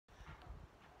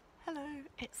Hello,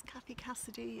 it's Kathy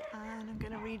Cassidy and I'm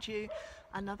going to read you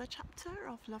another chapter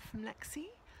of Love from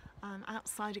Lexie. I'm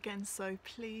outside again, so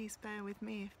please bear with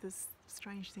me if there's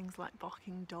strange things like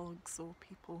barking dogs or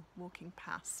people walking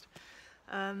past.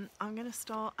 I'm going to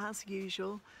start as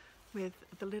usual with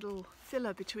the little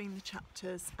filler between the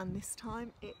chapters, and this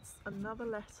time it's another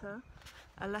letter,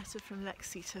 a letter from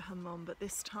Lexie to her mum, but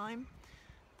this time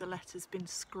the letter's been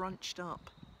scrunched up.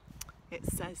 It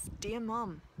says, "Dear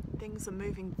Mum, things are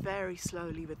moving very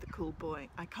slowly with the cool boy.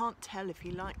 I can't tell if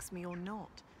he likes me or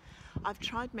not. I've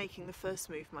tried making the first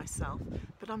move myself,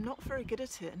 but I'm not very good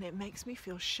at it and it makes me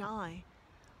feel shy.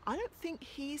 I don't think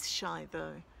he's shy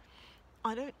though.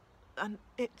 And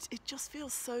it just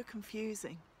feels so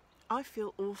confusing. I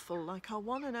feel awful, like our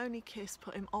one and only kiss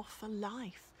put him off for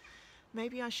life.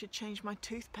 Maybe I should change my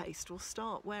toothpaste or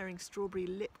start wearing strawberry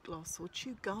lip gloss or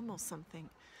chew gum or something.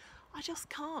 I just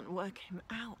can't work him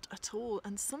out at all,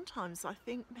 and sometimes I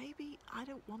think maybe I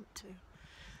don't want to.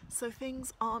 So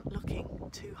things aren't looking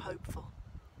too hopeful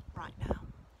right now.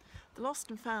 The Lost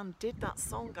and Found did that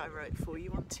song I wrote for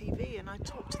you on TV, and I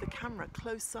talked to the camera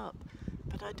close up,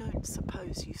 but I don't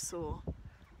suppose you saw.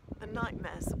 The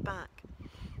nightmares are back,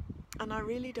 and I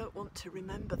really don't want to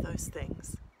remember those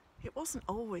things. It wasn't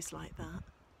always like that.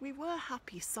 We were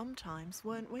happy sometimes,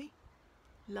 weren't we?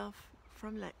 Love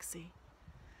from Lexie.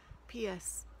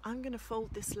 P.S. I'm going to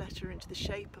fold this letter into the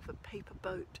shape of a paper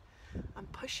boat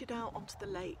and push it out onto the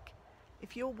lake.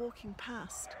 If you're walking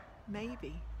past,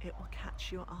 maybe it will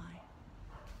catch your eye."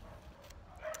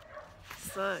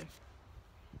 So,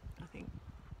 I think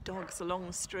dogs along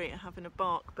the street are having a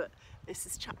bark, but this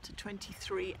is chapter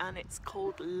 23 and it's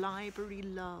called Library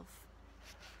Love.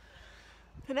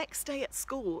 The next day at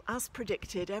school, as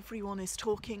predicted, everyone is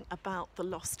talking about the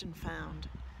Lost and Found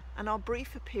and our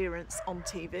brief appearance on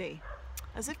TV.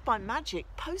 As if by magic,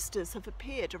 posters have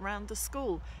appeared around the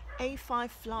school, A5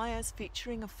 flyers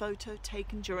featuring a photo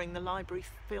taken during the library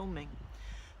filming.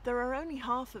 There are only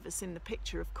half of us in the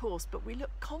picture, of course, but we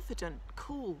look confident,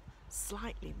 cool,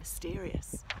 slightly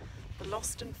mysterious. The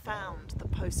Lost and Found, the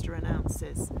poster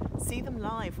announces. See them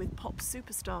live with pop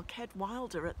superstar Ked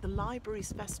Wilder at the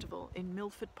Libraries Festival in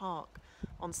Milford Park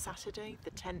on Saturday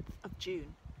the 10th of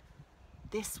June.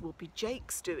 "This will be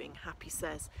Jake's doing," Happy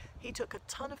says. "He took a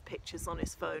ton of pictures on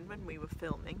his phone when we were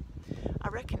filming. I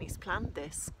reckon he's planned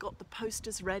this, got the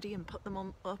posters ready and put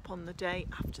them up on the day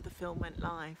after the film went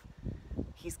live."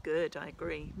 He's good, I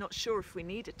agree. Not sure if we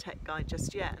need a tech guy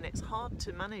just yet, and it's hard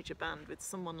to manage a band with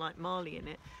someone like Marley in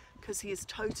it because he is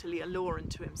totally a law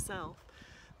unto himself.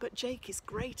 But Jake is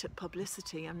great at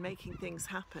publicity and making things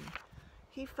happen.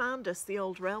 He found us the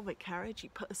old railway carriage, he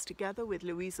put us together with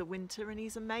Louisa Winter, and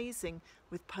he's amazing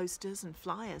with posters and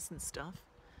flyers and stuff.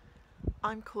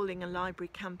 "I'm calling a library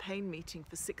campaign meeting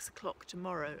for 6 o'clock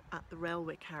tomorrow at the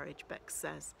railway carriage," Bex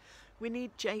says. "We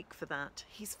need Jake for that.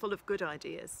 He's full of good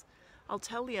ideas. I'll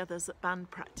tell the others at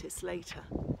band practice later."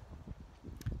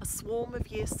 A swarm of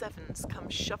Year 7s come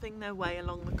shoving their way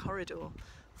along the corridor,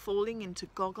 falling into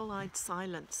goggle-eyed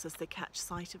silence as they catch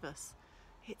sight of us.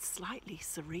 It's slightly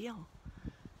surreal.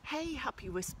 "Hey," Happy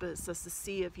whispers as the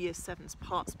sea of Year 7s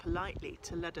parts politely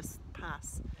to let us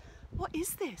pass. "What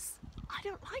is this? I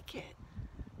don't like it."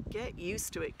 "Get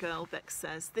used to it, girl," Bex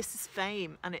says. "This is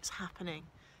fame and it's happening.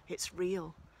 It's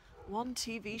real. One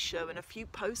TV show and a few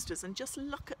posters, and just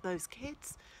look at those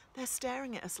kids. They're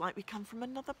staring at us like we come from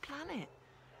another planet."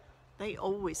 "They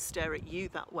always stare at you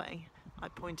that way," I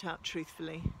point out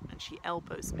truthfully, and she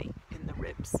elbows me in the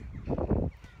ribs.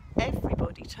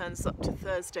 Everybody turns up to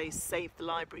Thursday's Save the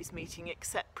Libraries meeting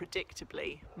except,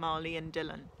 predictably, Marley and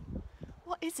Dylan.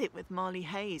 "What is it with Marley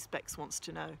Hayes?" Bex wants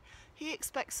to know. "He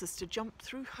expects us to jump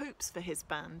through hoops for his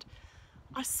band.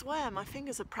 I swear my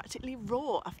fingers are practically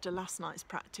raw after last night's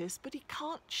practice, but he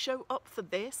can't show up for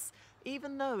this,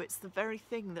 even though it's the very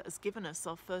thing that has given us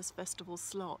our first festival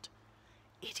slot.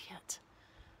 Idiot."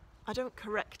 I don't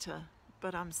correct her,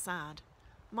 but I'm sad.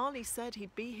 Marley said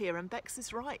he'd be here, and Bex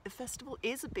is right. The festival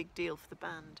is a big deal for the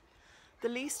band. The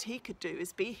least he could do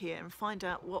is be here and find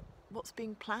out what's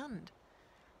being planned.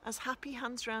 As Happy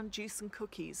hands round juice and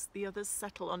cookies, the others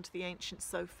settle onto the ancient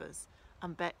sofas,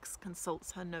 and Bex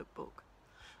consults her notebook.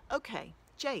 "Okay,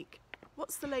 Jake,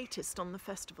 what's the latest on the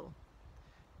festival?"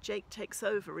 Jake takes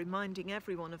over, reminding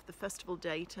everyone of the festival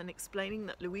date and explaining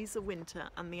that Louisa Winter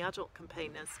and the adult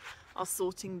campaigners are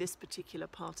sorting this particular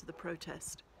part of the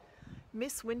protest.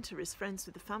 "Miss Winter is friends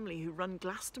with the family who run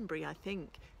Glastonbury, I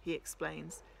think," he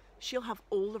explains. "She'll have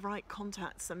all the right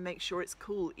contacts and make sure it's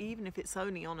cool, even if it's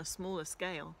only on a smaller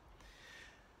scale."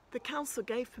 The council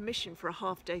gave permission for a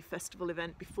half-day festival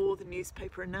event before the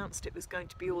newspaper announced it was going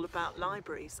to be all about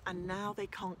libraries, and now they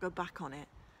can't go back on it.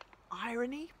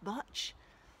 Irony? Much?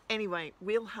 Anyway,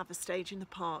 we'll have a stage in the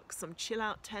park, some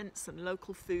chill-out tents and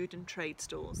local food and trade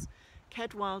stores.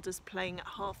 Ked Wilder's playing at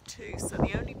 2:30, so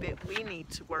the only bit we need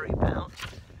to worry about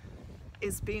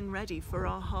is being ready for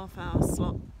our half-hour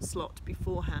slot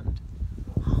beforehand.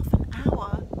 Half an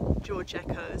hour? George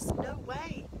echoes. No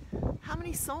way. How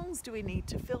many songs do we need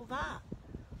to fill that?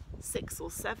 6 or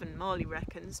 7, Marley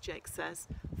reckons, Jake says.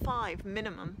 5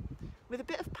 minimum, with a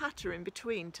bit of patter in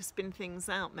between to spin things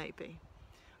out maybe.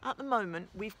 At the moment,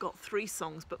 we've got 3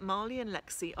 songs, but Marley and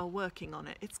Lexie are working on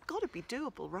it. It's got to be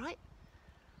doable, right?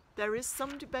 There is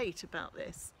some debate about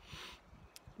this,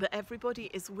 but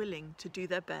everybody is willing to do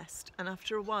their best, and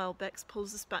after a while Bex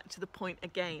pulls us back to the point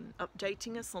again,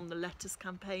 updating us on the letters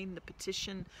campaign, the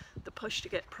petition, the push to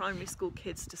get primary school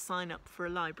kids to sign up for a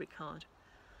library card.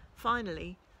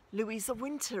 Finally, Louisa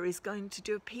Winter is going to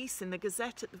do a piece in the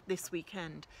Gazette this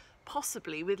weekend,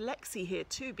 possibly with Lexie here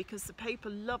too, because the paper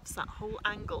loves that whole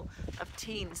angle of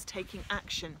teens taking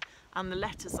action, and the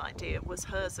letters idea was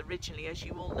hers originally, as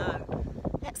you all know.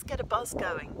 Let's get a buzz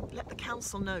going. Let the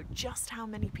council know just how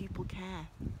many people care.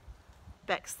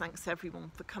 Bex thanks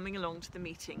everyone for coming along to the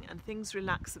meeting, and things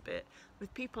relax a bit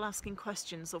with people asking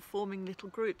questions or forming little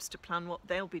groups to plan what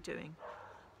they'll be doing.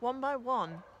 One by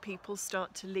one, people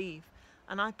start to leave,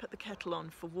 and I put the kettle on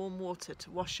for warm water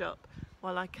to wash up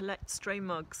while I collect stray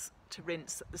mugs to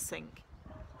rinse at the sink.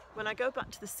 When I go back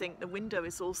to the sink, the window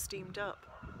is all steamed up.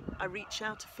 I reach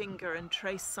out a finger and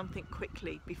trace something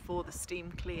quickly before the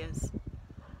steam clears.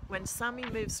 When Sammy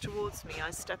moves towards me,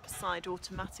 I step aside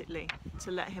automatically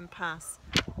to let him pass,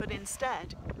 but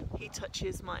instead, he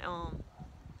touches my arm.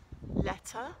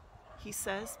 Letter? He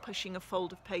says, pushing a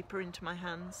fold of paper into my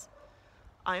hands.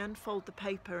 I unfold the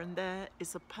paper, and there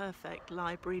is a perfect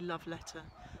library love letter,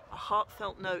 a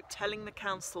heartfelt note telling the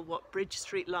council what Bridge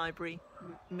Street Library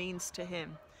means to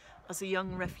him as a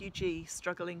young refugee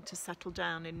struggling to settle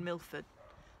down in Milford,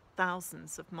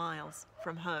 thousands of miles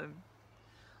from home.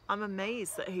 I'm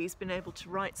amazed that he's been able to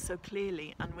write so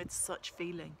clearly and with such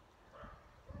feeling.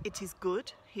 It is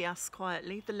good, he asks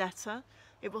quietly, the letter.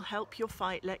 It will help your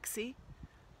fight, Lexie.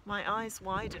 My eyes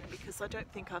widen because I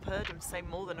don't think I've heard him say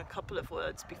more than a couple of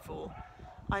words before.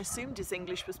 I assumed his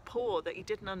English was poor, that he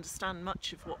didn't understand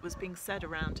much of what was being said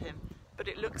around him, but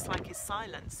it looks like his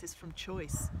silence is from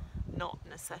choice, not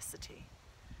necessity.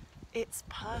 It's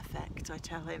perfect, I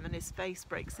tell him, and his face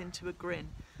breaks into a grin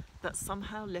that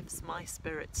somehow lifts my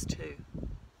spirits too.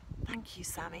 Thank you,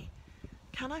 Sammy.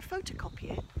 Can I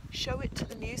photocopy it? Show it to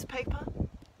the newspaper?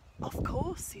 Of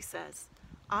course, he says.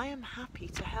 I am happy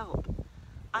to help.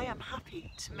 I am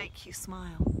happy to make you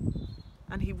smile.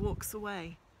 And he walks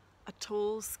away, a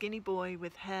tall, skinny boy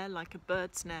with hair like a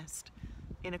bird's nest,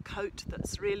 in a coat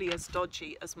that's really as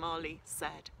dodgy as Marley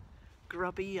said,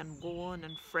 grubby and worn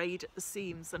and frayed at the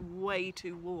seams and way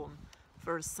too warm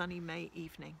for a sunny May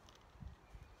evening.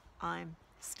 I'm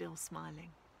still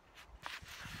smiling.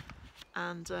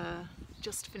 And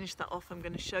just to finish that off, I'm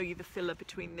going to show you the filler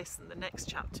between this and the next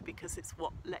chapter because it's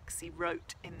what Lexie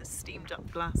wrote in the steamed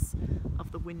up glass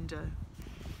of the window.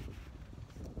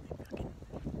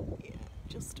 Yeah,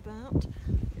 just about.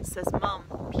 It says, Mum,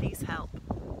 please help.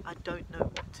 I don't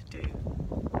know what to do.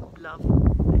 Love,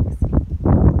 Lexie.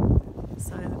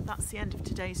 So that's the end of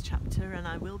today's chapter, and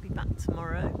I will be back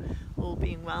tomorrow, all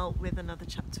being well, with another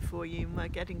chapter for you. And we're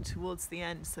getting towards the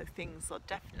end, so things are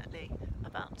definitely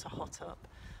about to hot up.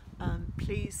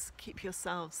 Please keep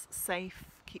yourselves safe,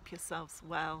 keep yourselves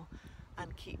well,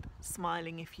 and keep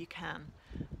smiling if you can.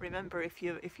 Remember, if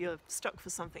you're stuck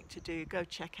for something to do, go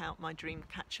check out my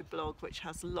Dreamcatcher blog, which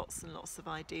has lots and lots of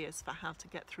ideas for how to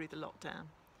get through the lockdown.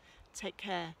 Take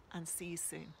care and see you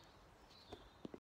soon.